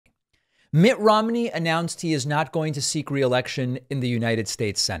Mitt Romney announced he is not going to seek re-election in the United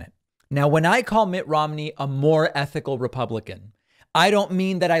States Senate. Now, when I call Mitt Romney a more ethical Republican, I don't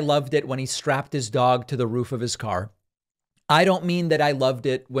mean that I loved it when he strapped his dog to the roof of his car. I don't mean that I loved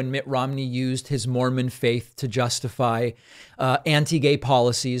it when Mitt Romney used his Mormon faith to justify anti-gay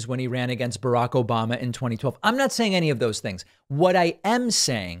policies when he ran against Barack Obama in 2012. I'm not saying any of those things. What I am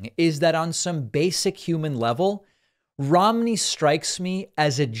saying is that on some basic human level, Romney strikes me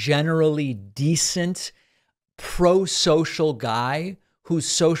as a generally decent, pro-social guy whose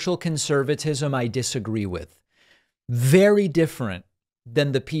social conservatism I disagree with. Very different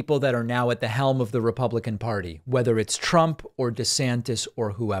than the people that are now at the helm of the Republican Party, whether it's Trump or DeSantis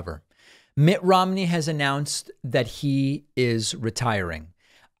or whoever. Mitt Romney has announced that he is retiring.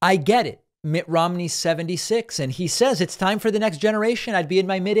 I get it. Mitt Romney's 76 and he says it's time for the next generation. I'd be in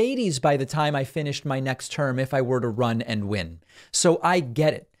my mid-80s by the time I finished my next term if I were to run and win. So I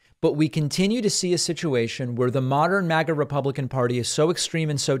get it. But we continue to see a situation where the modern MAGA Republican Party is so extreme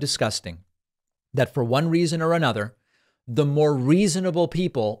and so disgusting that for one reason or another, the more reasonable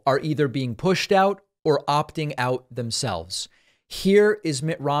people are either being pushed out or opting out themselves. Here is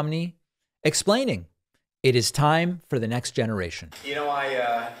Mitt Romney explaining it is time for the next generation. You know,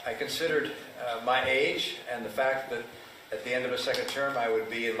 I considered my age and the fact that at the end of a second term I would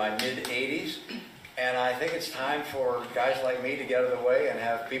be in my mid-80s. And I think it's time for guys like me to get out of the way and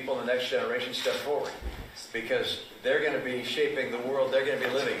have people in the next generation step forward. Because they're going to be shaping the world they're going to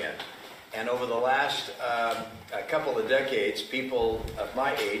be living in. And over the last a couple of decades, people of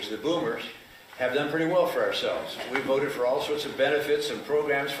my age, the boomers, have done pretty well for ourselves. We voted for all sorts of benefits and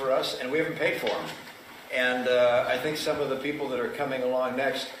programs for us, and we haven't paid for them. And I think some of the people that are coming along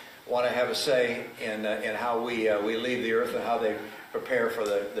next want to have a say in how we leave the earth and how they prepare for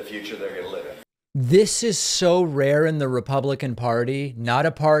the future they're going to live in. This is so rare in the Republican Party, not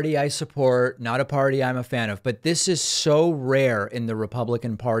a party I support, not a party I'm a fan of, but this is so rare in the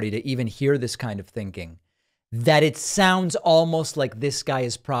Republican Party to even hear this kind of thinking that it sounds almost like this guy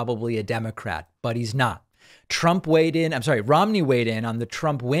is probably a Democrat, but he's not. Romney weighed in on the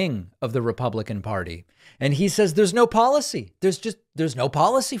Trump wing of the Republican Party. And he says there's no policy. There's no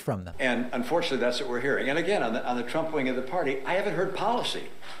policy from them. And unfortunately, that's what we're hearing. And again, on the Trump wing of the party, I haven't heard policy.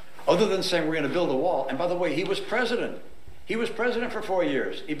 Other than saying we're going to build a wall. And by the way, he was president. He was president for 4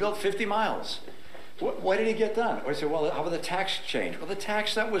 years. He built 50 miles. What did he get done? Or he said, well, how about the tax change? Well, the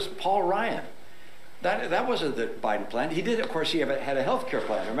tax, that was Paul Ryan. That wasn't the Biden plan. He did, of course, he had a health care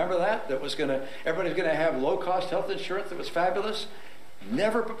plan. Remember that? That was everybody's going to have low-cost health insurance that was fabulous.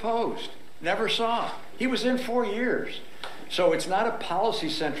 Never proposed. Never saw. He was in 4 years. So it's not a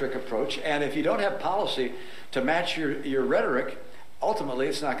policy-centric approach. And if you don't have policy to match your rhetoric, ultimately,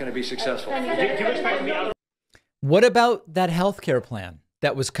 it's not going to be successful. What about that healthcare plan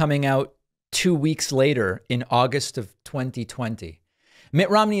that was coming out 2 weeks later in August of 2020? Mitt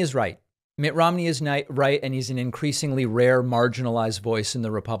Romney is right. Mitt Romney is right, and he's an increasingly rare, marginalized voice in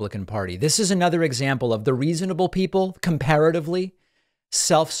the Republican Party. This is another example of the reasonable people, comparatively,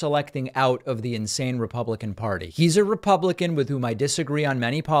 self-selecting out of the insane Republican Party. He's a Republican with whom I disagree on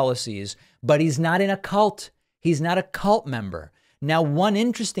many policies, but he's not in a cult. He's not a cult member. Now, one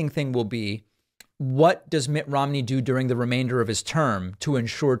interesting thing will be, what does Mitt Romney do during the remainder of his term to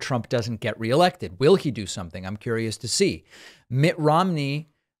ensure Trump doesn't get reelected? Will he do something? I'm curious to see. Mitt Romney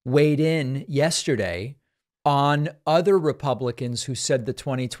weighed in yesterday on other Republicans who said the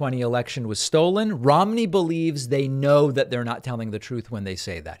 2020 election was stolen. Romney believes they know that they're not telling the truth when they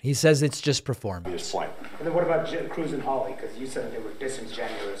say that. He says it's just performance. And then what about Cruz and Hawley? Because you said they were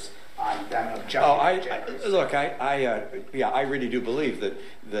disingenuous. Look, I really do believe that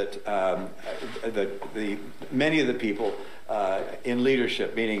many of the people in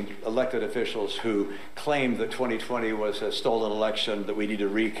leadership, meaning elected officials who claim that 2020 was a stolen election, that we need to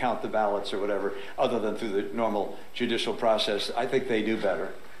recount the ballots or whatever, other than through the normal judicial process, I think they do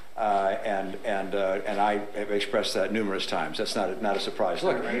better. And I have expressed that numerous times. That's not a surprise.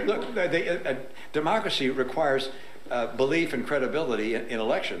 Look, democracy requires belief and credibility in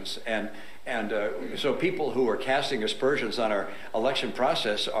elections, and so people who are casting aspersions on our election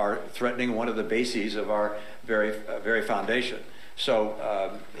process are threatening one of the bases of our very foundation. So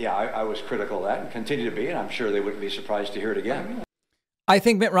I was critical of that and continue to be, and I'm sure they wouldn't be surprised to hear it again. I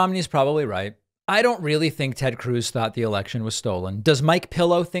think Mitt Romney's probably right. I don't really think Ted Cruz thought the election was stolen. Does Mike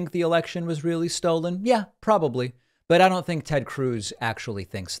Pillow think the election was really stolen? Yeah, probably. But I don't think Ted Cruz actually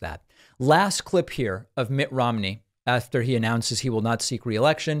thinks that. Last clip here of Mitt Romney after he announces he will not seek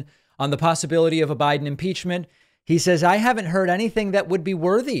re-election on the possibility of a Biden impeachment. He says, I haven't heard anything that would be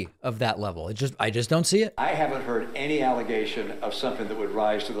worthy of that level. I just don't see it. I haven't heard any allegation of something that would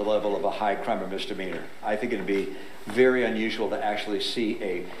rise to the level of a high crime or misdemeanor. I think it'd be very unusual to actually see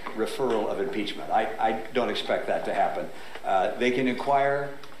a referral of impeachment. I don't expect that to happen. They can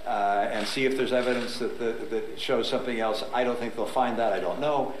inquire and see if there's evidence that shows something else. I don't think they'll find that. I don't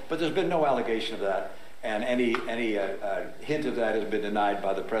know. But there's been no allegation of that. And any hint of that has been denied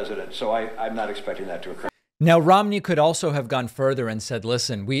by the president. So I'm not expecting that to occur. Now, Romney could also have gone further and said,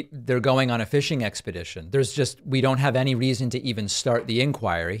 listen, they're going on a fishing expedition. We don't have any reason to even start the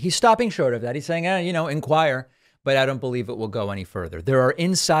inquiry. He's stopping short of that. He's saying, inquire, but I don't believe it will go any further. There are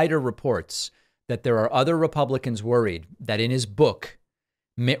insider reports that there are other Republicans worried that in his book,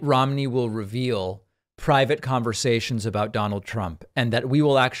 Mitt Romney will reveal private conversations about Donald Trump, and that we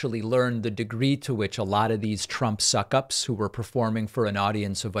will actually learn the degree to which a lot of these Trump suck-ups who were performing for an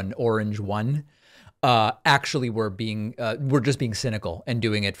audience of an orange one actually were just being cynical and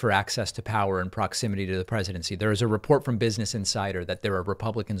doing it for access to power and proximity to the presidency. There is a report from Business Insider that there are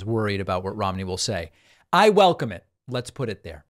Republicans worried about what Romney will say. I welcome it. Let's put it there.